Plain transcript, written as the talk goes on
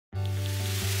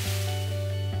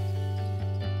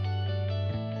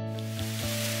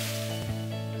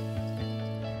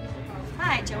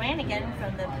Hi, Joanne again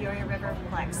from the Peoria River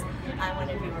Flex. I'm one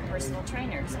of your personal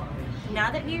trainers. Now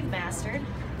that you've mastered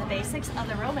the basics of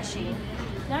the row machine,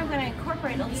 now I'm going to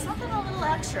incorporate something a little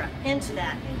extra into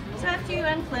that. So after you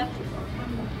unclip,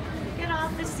 get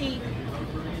off the seat,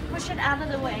 push it out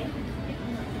of the way,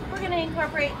 we're going to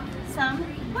incorporate some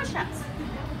push-ups.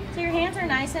 So your hands are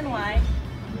nice and wide,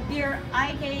 your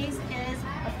eye gaze is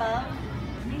above,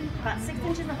 about 6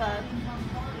 inches above,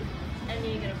 and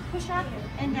you're going to push up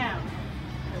and down.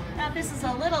 Now if this is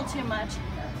a little too much,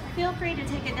 feel free to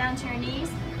take it down to your knees,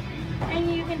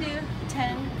 and you can do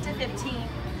 10 to 15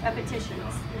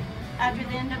 repetitions. After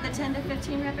the end of the 10 to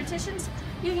 15 repetitions,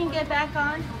 you can get back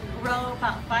on, row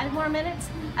about 5 more minutes.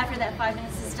 After that 5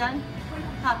 minutes is done,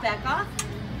 hop back off,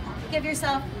 give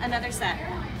yourself another set.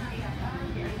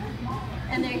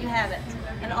 And there you have it,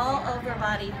 an all-over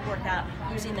body workout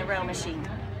using the row machine.